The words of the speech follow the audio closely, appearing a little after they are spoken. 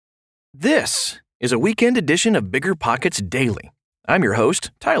This is a weekend edition of Bigger Pockets Daily. I'm your host,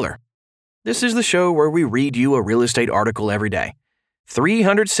 Tyler. This is the show where we read you a real estate article every day,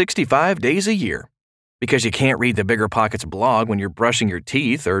 365 days a year. Because you can't read the Bigger Pockets blog when you're brushing your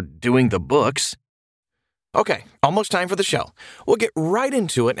teeth or doing the books. Okay, almost time for the show. We'll get right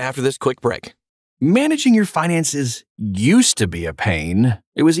into it after this quick break. Managing your finances used to be a pain.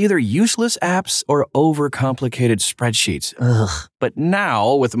 It was either useless apps or overcomplicated spreadsheets. Ugh. But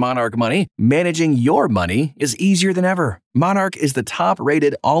now, with Monarch Money, managing your money is easier than ever. Monarch is the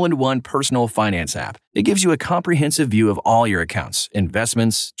top-rated all-in-one personal finance app. It gives you a comprehensive view of all your accounts,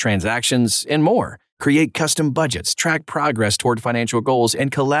 investments, transactions, and more. Create custom budgets, track progress toward financial goals,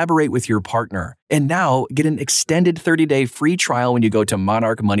 and collaborate with your partner. And now, get an extended 30-day free trial when you go to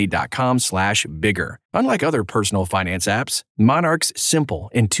monarchmoney.com/bigger. Unlike other personal finance apps, Monarch's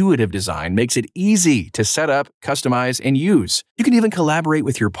simple, intuitive design makes it easy to set up, customize, and use. You can even collaborate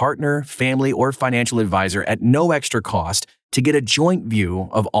with your partner, family, or financial advisor at no extra cost to get a joint view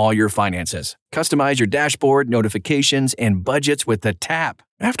of all your finances. Customize your dashboard, notifications, and budgets with the tap.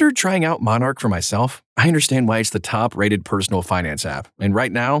 After trying out Monarch for myself, I understand why it's the top-rated personal finance app. And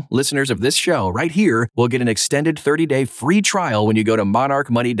right now, listeners of this show right here will get an extended 30-day free trial when you go to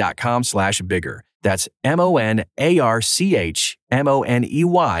monarchmoney.com/bigger. That's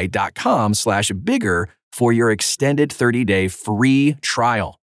monarchmoney.com/bigger for your extended 30-day free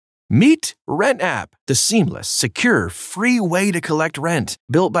trial. Meet RentApp, the seamless, secure, free way to collect rent.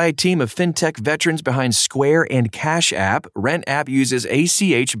 Built by a team of fintech veterans behind Square and Cash App, RentApp uses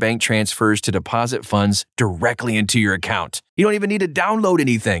ACH bank transfers to deposit funds directly into your account. You don't even need to download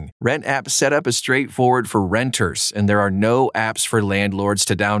anything. RentApp setup is straightforward for renters, and there are no apps for landlords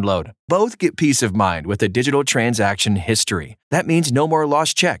to download. Both get peace of mind with a digital transaction history. That means no more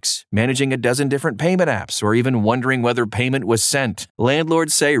lost checks, managing a dozen different payment apps, or even wondering whether payment was sent.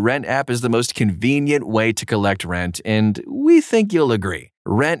 Landlords say RentApp is the most convenient way to collect rent, and we think you'll agree.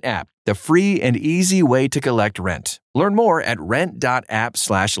 RentApp, the free and easy way to collect rent. Learn more at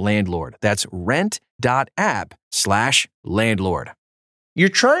rent.app/landlord. That's rent.app/landlord. You're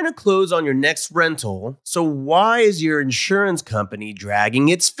trying to close on your next rental, so why is your insurance company dragging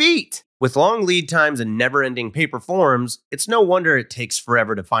its feet? With long lead times and never-ending paper forms, it's no wonder it takes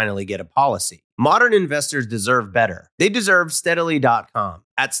forever to finally get a policy. Modern investors deserve better. They deserve Steadily.com.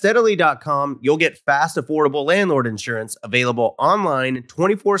 At Steadily.com, you'll get fast, affordable landlord insurance available online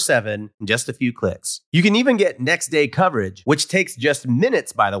 24/7 in just a few clicks. You can even get next-day coverage, which takes just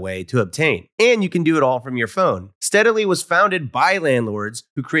minutes, by the way, to obtain. And you can do it all from your phone. Steadily was founded by landlords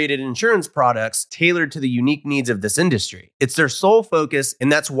who created insurance products tailored to the unique needs of this industry. It's their sole focus,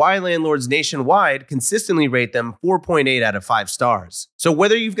 and that's why landlords nationwide consistently rate them 4.8 out of 5 stars. So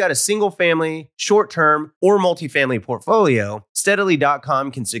whether you've got a single-family, short-term, or multifamily portfolio,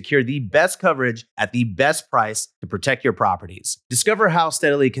 Steadily.com can secure the best coverage at the best price to protect your properties. Discover how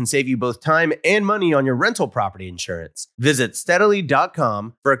Steadily can save you both time and money on your rental property insurance. Visit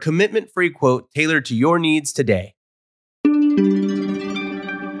Steadily.com for a commitment-free quote tailored to your needs today.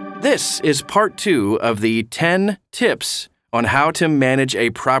 This is part 2 of the 10 tips on how to manage a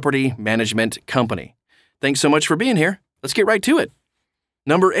property management company. Thanks so much for being here. Let's get right to it.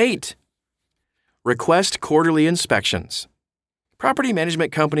 Number 8, request quarterly inspections. Property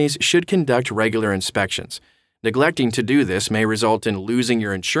management companies should conduct regular inspections. Neglecting to do this may result in losing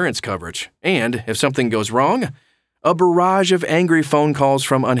your insurance coverage, and, if something goes wrong, a barrage of angry phone calls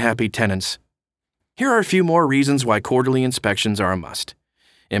from unhappy tenants. Here are a few more reasons why quarterly inspections are a must.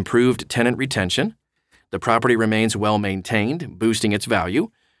 Improved tenant retention. The property remains well maintained, boosting its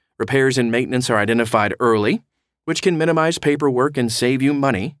value. Repairs and maintenance are identified early, which can minimize paperwork and save you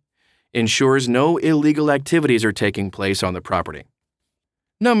money. Ensures no illegal activities are taking place on the property.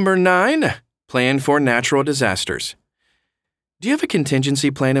 Number 9, plan for natural disasters. Do you have a contingency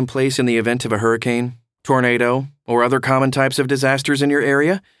plan in place in the event of a hurricane, tornado, or other common types of disasters in your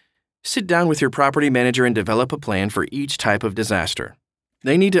area? Sit down with your property manager and develop a plan for each type of disaster.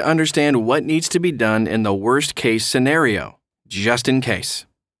 They need to understand what needs to be done in the worst-case scenario, just in case.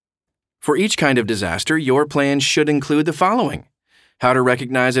 For each kind of disaster, your plan should include the following: how to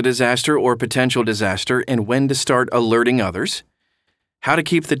recognize a disaster or potential disaster and when to start alerting others, how to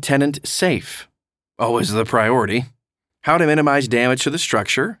keep the tenant safe, always the priority, how to minimize damage to the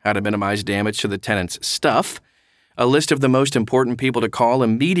structure, how to minimize damage to the tenant's stuff, a list of the most important people to call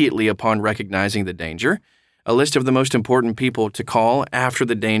immediately upon recognizing the danger, a list of the most important people to call after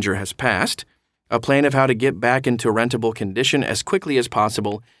the danger has passed, a plan of how to get back into rentable condition as quickly as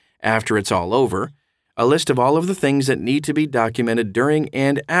possible after it's all over, a list of all of the things that need to be documented during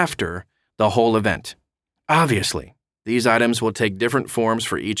and after the whole event. Obviously, These items will take different forms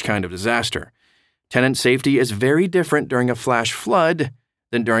for each kind of disaster. Tenant safety is very different during a flash flood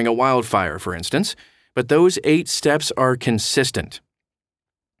than during a wildfire, for instance, but those 8 steps are consistent.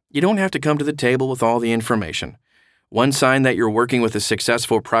 You don't have to come to the table with all the information. One sign that you're working with a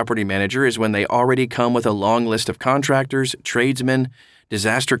successful property manager is when they already come with a long list of contractors, tradesmen,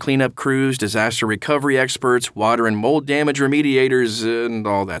 disaster cleanup crews, disaster recovery experts, water and mold damage remediators, and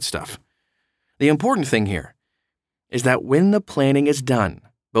all that stuff. The important thing here is that when the planning is done,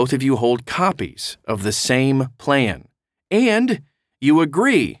 both of you hold copies of the same plan, and you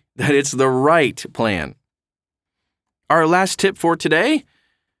agree that it's the right plan. Our last tip for today: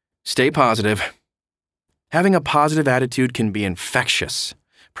 stay positive. Having a positive attitude can be infectious.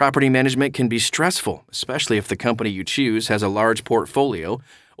 Property management can be stressful, especially if the company you choose has a large portfolio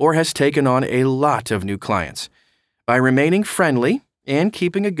or has taken on a lot of new clients. By remaining friendly and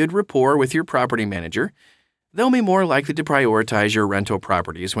keeping a good rapport with your property manager, they'll be more likely to prioritize your rental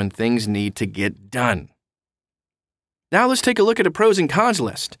properties when things need to get done. Now let's take a look at a pros and cons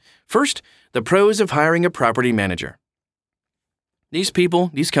list. First, the pros of hiring a property manager. These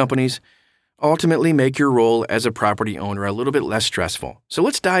companies, ultimately make your role as a property owner a little bit less stressful. So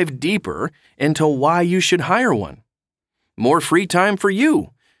let's dive deeper into why you should hire one. More free time for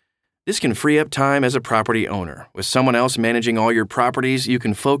you. This can free up time as a property owner. With someone else managing all your properties, you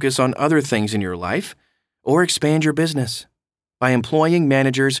can focus on other things in your life or expand your business. By employing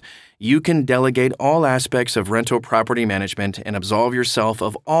managers, you can delegate all aspects of rental property management and absolve yourself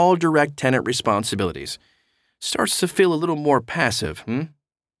of all direct tenant responsibilities. Starts to feel a little more passive,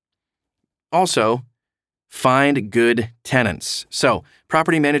 Also, find good tenants. So,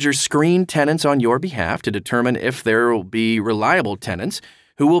 property managers screen tenants on your behalf to determine if there will be reliable tenants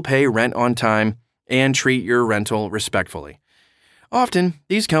who will pay rent on time and treat your rental respectfully. Often,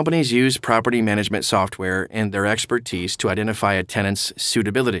 these companies use property management software and their expertise to identify a tenant's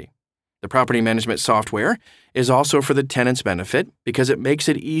suitability. The property management software is also for the tenant's benefit because it makes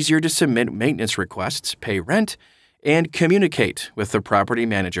it easier to submit maintenance requests, pay rent, and communicate with the property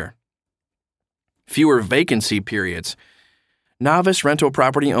manager. Fewer vacancy periods. Novice rental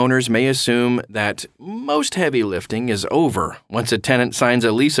property owners may assume that most heavy lifting is over once a tenant signs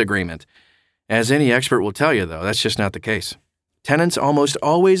a lease agreement. As any expert will tell you, though, that's just not the case. Tenants almost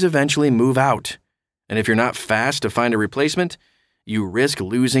always eventually move out, and if you're not fast to find a replacement, you risk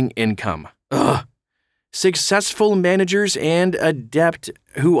losing income. Successful managers and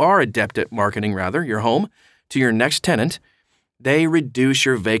who are adept at marketing your home to your next tenant, they reduce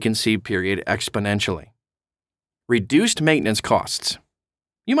your vacancy period exponentially. Reduced maintenance costs.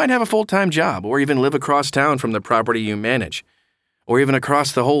 You might have a full-time job or even live across town from the property you manage, or even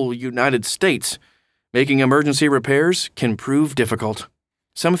across the whole United States. Making emergency repairs can prove difficult.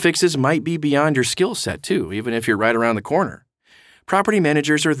 Some fixes might be beyond your skill set too, even if you're right around the corner. Property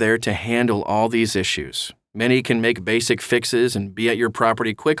managers are there to handle all these issues. Many can make basic fixes and be at your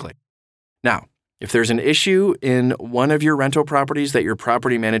property quickly. Now, if there's an issue in one of your rental properties that your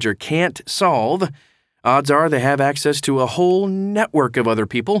property manager can't solve, odds are they have access to a whole network of other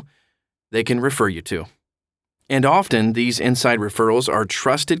people they can refer you to. And often, these inside referrals are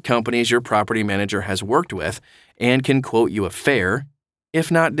trusted companies your property manager has worked with and can quote you a fair,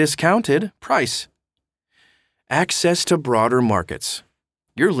 if not discounted, price. Access to broader markets.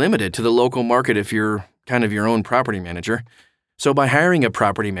 You're limited to the local market if you're kind of your own property manager. So by hiring a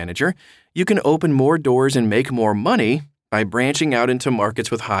property manager, you can open more doors and make more money by branching out into markets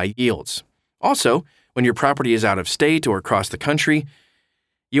with high yields. Also, when your property is out of state or across the country,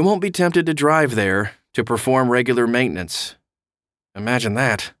 you won't be tempted to drive there to perform regular maintenance. Imagine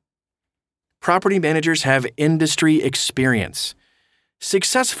that. Property managers have industry experience.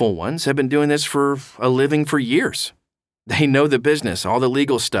 Successful ones have been doing this for a living for years. They know the business, all the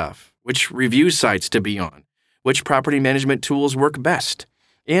legal stuff, which review sites to be on, which property management tools work best,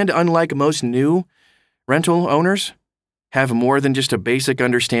 and unlike most new rental owners, have more than just a basic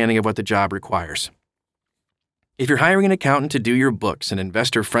understanding of what the job requires. If you're hiring an accountant to do your books and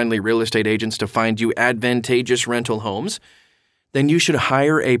investor-friendly real estate agents to find you advantageous rental homes, then you should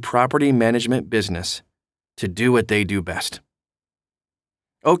hire a property management business to do what they do best.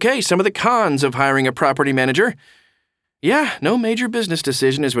 Okay, some of the cons of hiring a property manager. Yeah, no major business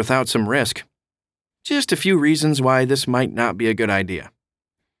decision is without some risk. Just a few reasons why this might not be a good idea.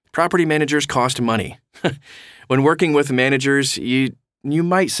 Property managers cost money. When working with managers, you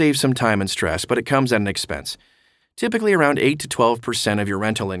might save some time and stress, but it comes at an expense. Typically around 8 to 12% of your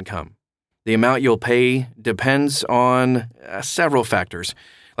rental income. The amount you'll pay depends on several factors,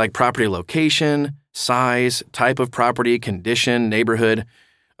 like property location, size, type of property, condition, neighborhood,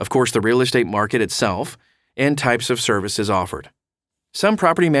 of course the real estate market itself, and types of services offered. Some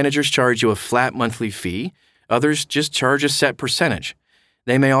property managers charge you a flat monthly fee, others just charge a set percentage.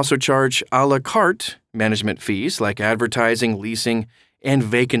 They may also charge a la carte management fees like advertising, leasing, and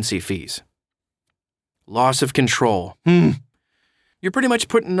vacancy fees. Loss of control. You're pretty much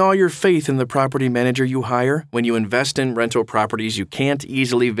putting all your faith in the property manager you hire when you invest in rental properties you can't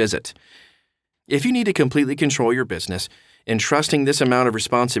easily visit. If you need to completely control your business, entrusting this amount of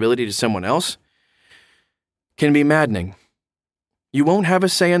responsibility to someone else can be maddening. You won't have a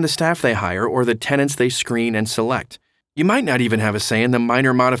say in the staff they hire or the tenants they screen and select. You might not even have a say in the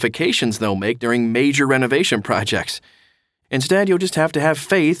minor modifications they'll make during major renovation projects. Instead, you'll just have to have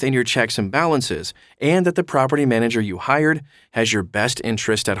faith in your checks and balances and that the property manager you hired has your best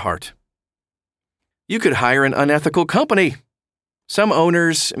interest at heart. You could hire an unethical company. Some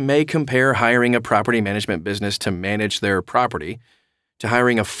owners may compare hiring a property management business to manage their property to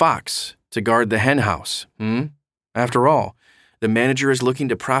hiring a fox to guard the hen house. After all, the manager is looking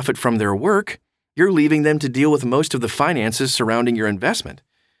to profit from their work. You're leaving them to deal with most of the finances surrounding your investment.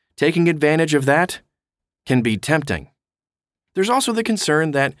 Taking advantage of that can be tempting. There's also the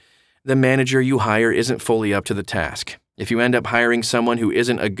concern that the manager you hire isn't fully up to the task. If you end up hiring someone who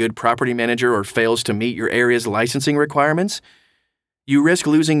isn't a good property manager or fails to meet your area's licensing requirements, you risk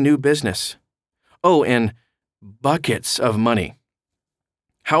losing new business. Oh, and buckets of money.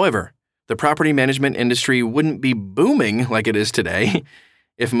 However, the property management industry wouldn't be booming like it is today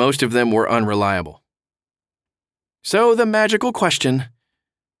if most of them were unreliable. So the magical question,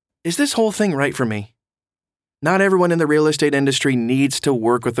 is this whole thing right for me? Not everyone in the real estate industry needs to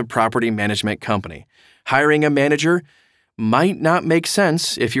work with a property management company. Hiring a manager might not make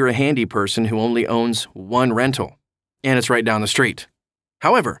sense if you're a handy person who only owns one rental, and it's right down the street.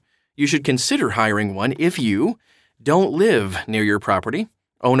 However, you should consider hiring one if you don't live near your property,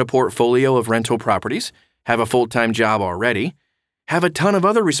 own a portfolio of rental properties, have a full-time job already, have a ton of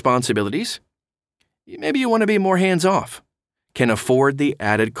other responsibilities. Maybe you want to be more hands-off, can afford the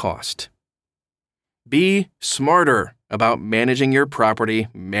added cost. Be smarter about managing your property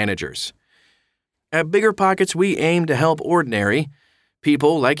managers. At BiggerPockets, we aim to help ordinary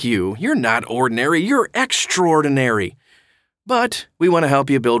people like you. You're not ordinary, you're extraordinary. But we want to help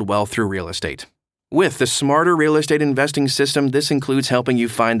you build wealth through real estate. With the Smarter Real Estate Investing System, this includes helping you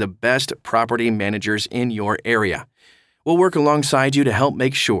find the best property managers in your area. We'll work alongside you to help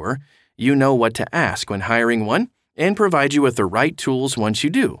make sure you know what to ask when hiring one and provide you with the right tools once you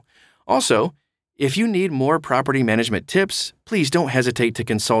do. Also, if you need more property management tips, please don't hesitate to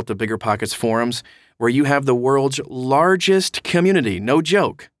consult the BiggerPockets forums, where you have the world's largest community, no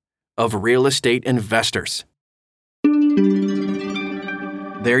joke, of real estate investors.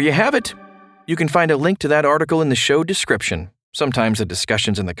 There you have it. You can find a link to that article in the show description. Sometimes the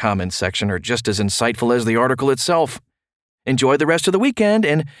discussions in the comments section are just as insightful as the article itself. Enjoy the rest of the weekend,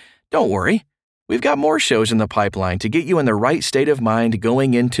 and don't worry, we've got more shows in the pipeline to get you in the right state of mind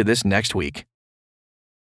going into this next week.